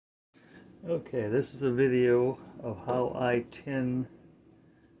Okay, this is a video of how I tin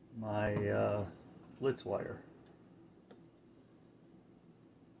my Litz wire.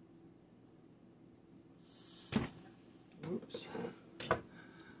 Oops.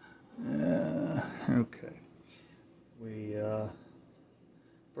 Okay. We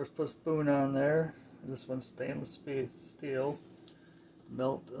first put a spoon on there. This one's stainless steel.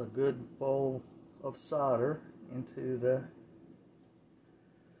 Melt a good bowl of solder into the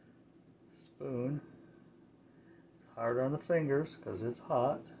spoon. It's hard on the fingers because it's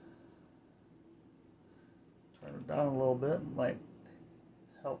hot. Turn it down a little bit, might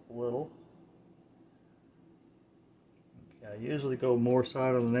help a little. Okay, I usually go more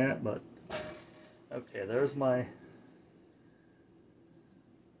solder than that, but okay, there's my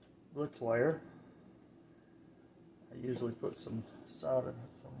Litz wire. I usually put some solder,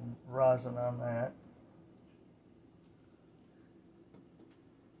 some rosin on that.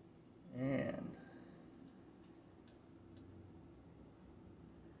 And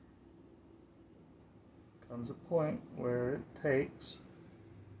comes a point where it takes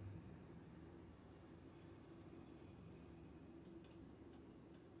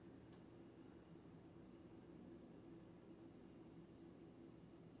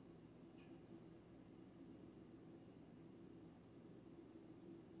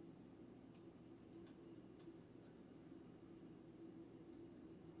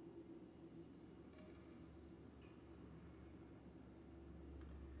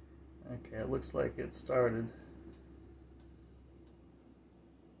okay, it looks like it started.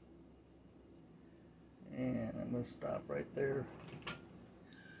 And I'm going to stop right there.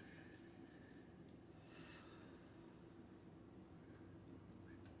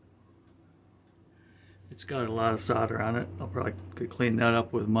 It's got a lot of solder on it. I'll probably could clean that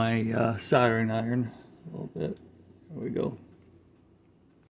up with my soldering iron a little bit. There we go.